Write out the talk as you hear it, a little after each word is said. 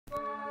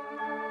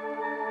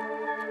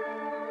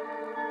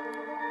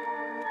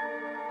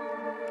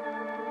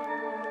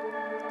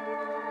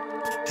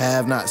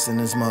Have-nots in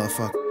this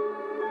motherfucker.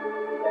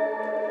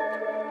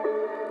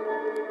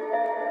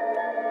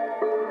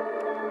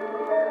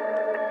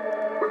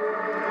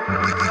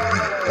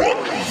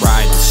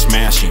 Riding,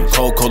 smashing,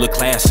 Coca-Cola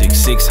classic,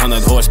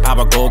 600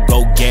 horsepower, go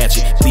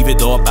gadget. Leave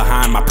it all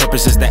behind, my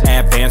purpose is to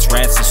advance.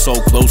 Rats are so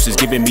close, it's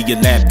giving me a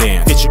lap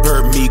dance. Bitch, you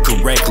heard me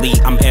correctly,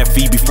 I'm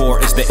FV before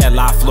it's the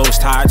LI flows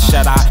tied.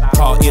 Shut I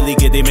call illy,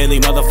 get them illy,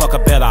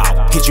 motherfucker bet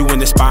I hit you in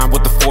the spine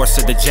with the force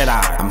of the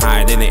Jedi. I'm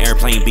higher than the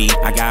airplane beat,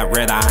 I got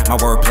red eye. My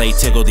wordplay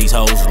tickle these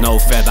hoes, no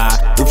feather.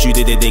 Oops, you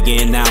did it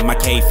again, now my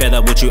K fed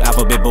up with you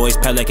alphabet boys,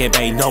 Pelican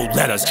Bay, no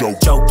letters. Joe,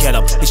 get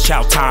up, it's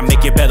chow time,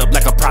 make it better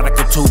like a product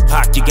of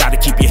Tupac. You gotta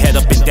keep your head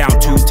up and down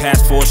too.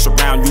 Task force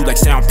around you like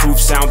soundproof,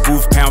 sound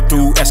booth, pound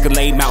through,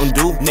 Escalade, Mountain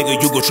Dew.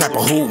 Nigga, you go trap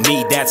a who?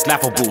 Me, that's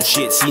laughable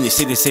shit. Seen it,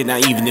 sit, now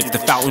even if the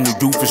fountain of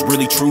doof is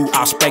really true,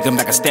 I'll spank him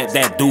like a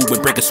step-dad dude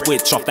and break a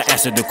switch off the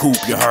ass of the coupe.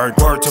 You heard?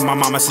 Word to my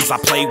mama since I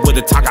played with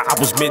a Tonka, I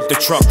was mid the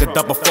truck, the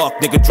double fuck,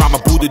 nigga drama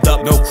booted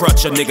up, no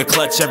crutch, a nigga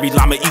clutch, every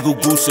llama, eagle,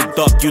 goose, or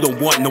duck. You don't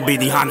want no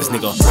bitty Hondas,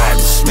 nigga.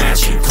 Riding,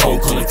 smashing,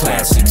 Coca-Cola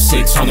classic,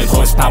 600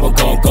 horsepower,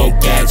 go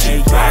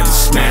gadget. Riding,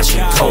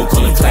 smashing,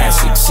 Coca-Cola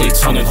classic,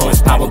 600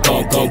 horsepower,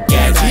 go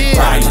gadget.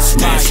 Riding,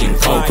 smashing,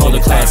 Coca-Cola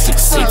classic,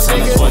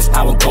 600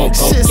 horsepower, go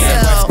gadget.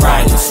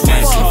 Riding,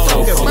 smashing,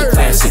 Coca-Cola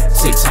classic,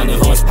 600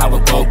 horsepower,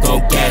 go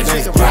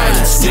gadget.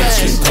 Riding,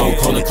 smashing,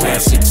 Coca-Cola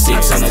classic,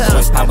 600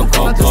 horsepower,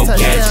 go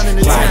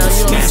gadget. Riding,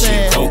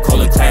 smashing,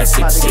 Coca-Cola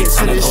classic,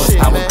 600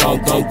 horsepower,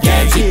 go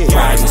gadget.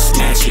 Riding,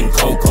 smashing,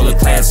 Coca-Cola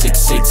classic,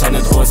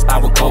 600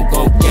 horsepower,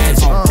 go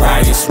gadget.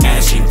 Riding,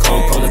 smashing,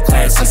 Coca-Cola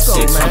classic,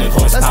 600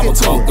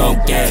 horsepower, go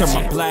gadget. Come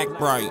on,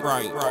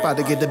 BlacQ7ight. About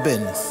to get the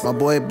business. My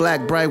boy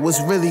BlacQ7ight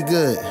was really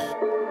good.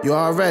 You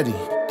already,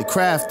 the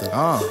crafter,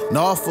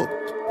 Norfolk.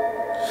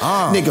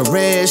 Nigga,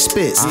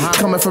 ReggSpitz,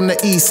 coming from the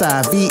east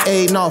side,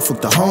 VA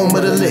Norfolk, the home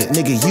of the lick.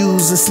 Nigga,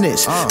 use a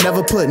snitch,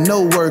 never put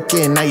no work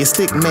in. Now you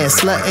stick man,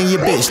 slut and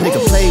your bitch. Nigga,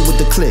 play with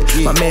the click.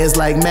 My man's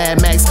like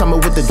Mad Max, coming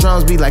with the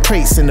drums, be like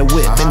crates in the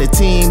whip. And the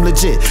team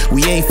legit,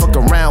 we ain't fuck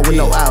around with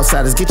no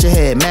outsiders. Get your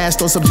head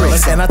mashed on some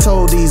bricks. And I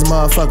told these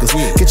motherfuckers,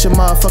 get your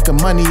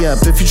motherfucking money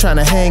up if you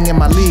tryna hang in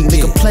my league.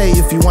 Nigga, play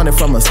if you want it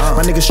from us.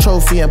 My niggas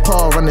Trophy and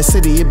Paul run the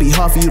city, it be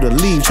hard for you to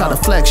leave. Try to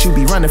flex, you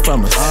be running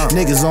from us.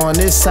 Niggas on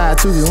this side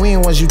too, we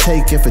ain't ones you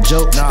taking for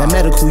joke. That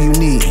medical you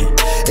need.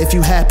 If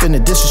you happen to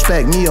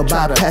disrespect me or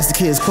bypass the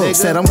kid's cook,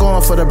 said I'm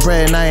going for the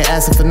bread and I ain't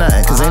asking for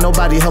nothing. Cause ain't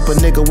nobody help a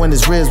nigga when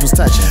his ribs was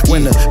touching,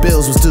 when the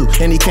bills was due,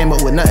 and he came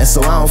up with nothing.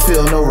 So I don't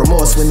feel no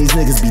remorse when these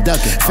niggas be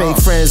ducking. Fake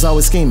friends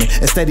always scheming,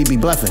 instead he be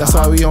bluffing. That's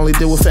why we only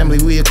deal with family,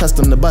 we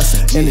accustomed to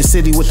busting. In the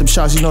city with them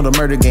sharks, you know the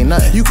murder ain't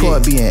nothing. You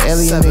caught being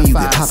alien and you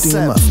get popped in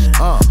your muffin.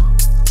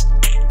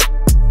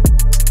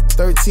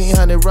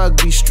 1300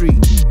 Rugby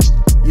Street.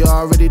 You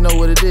already know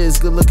what it is.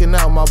 Good looking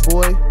out, my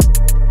boy.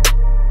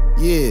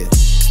 Yeah.